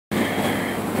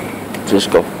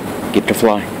Cisco, get the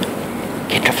fly.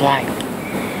 Get the fly.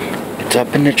 It's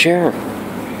up in the chair.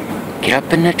 Get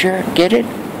up in the chair. Get it?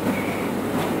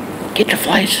 Get the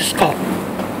fly, Cisco.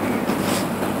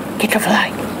 Get the fly.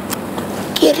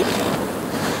 Get it.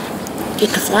 Get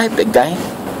the fly, big guy.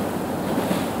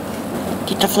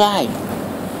 Get the fly.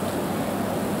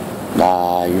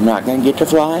 Nah, you're not gonna get the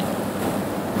fly?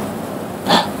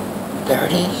 There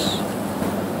it is.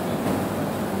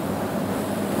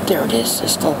 There it is,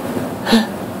 Cisco.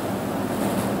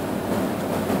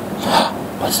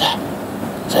 What's that?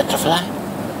 Is that the fly?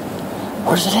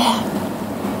 Where's it at?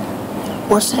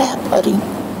 Where's it at, buddy?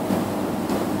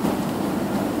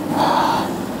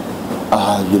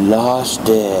 Ah, you lost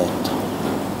it.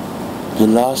 You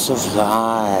lost a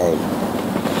fly.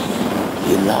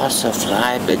 You lost a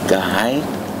fly, big guy.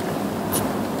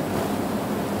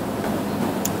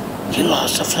 You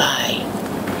lost a fly.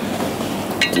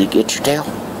 Did you get your tail?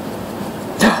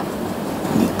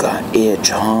 You got itch,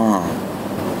 huh?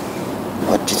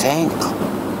 What'd you think?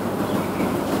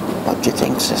 What'd you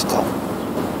think, Cisco?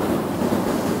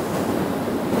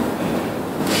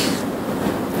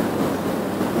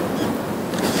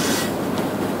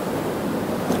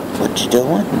 What you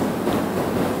doing?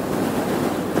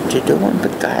 What you doing,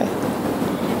 big guy?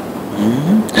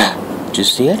 Did you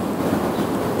see it?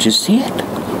 Did you see it?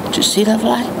 Did you see that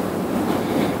fly?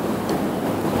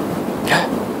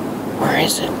 Where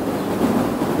is it?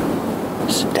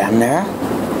 Is it down there?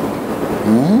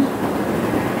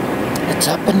 It's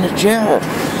up in the chair.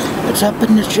 It's up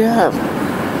in the chair.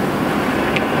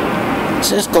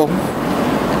 Cisco,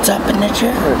 it's up in the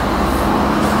chair.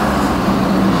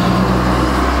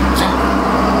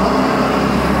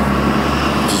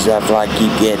 Does that fly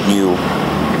keep getting you?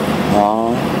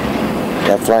 Huh?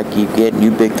 That fly keep getting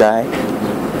you, big guy?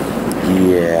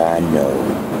 Yeah, I know.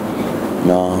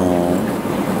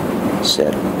 No.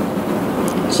 Sit.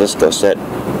 Cisco, sit.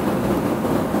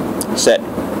 Sit.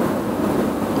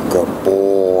 Good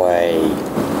boy.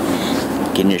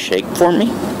 Can you shake for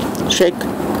me? Shake.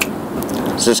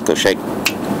 Cisco, shake.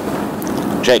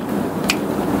 Shake.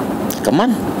 Come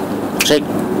on. Shake.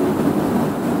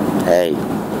 Hey.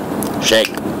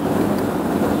 Shake.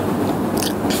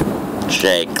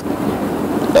 Shake.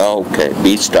 Okay,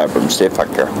 be stubborn. See if I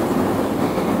care.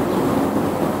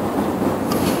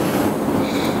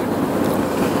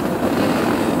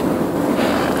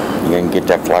 You gonna get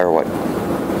that fly or what?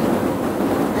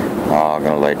 Oh, I'm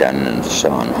gonna lay down in the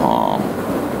sun, huh?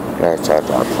 That's a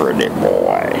pretty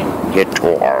boy. Get to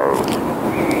work.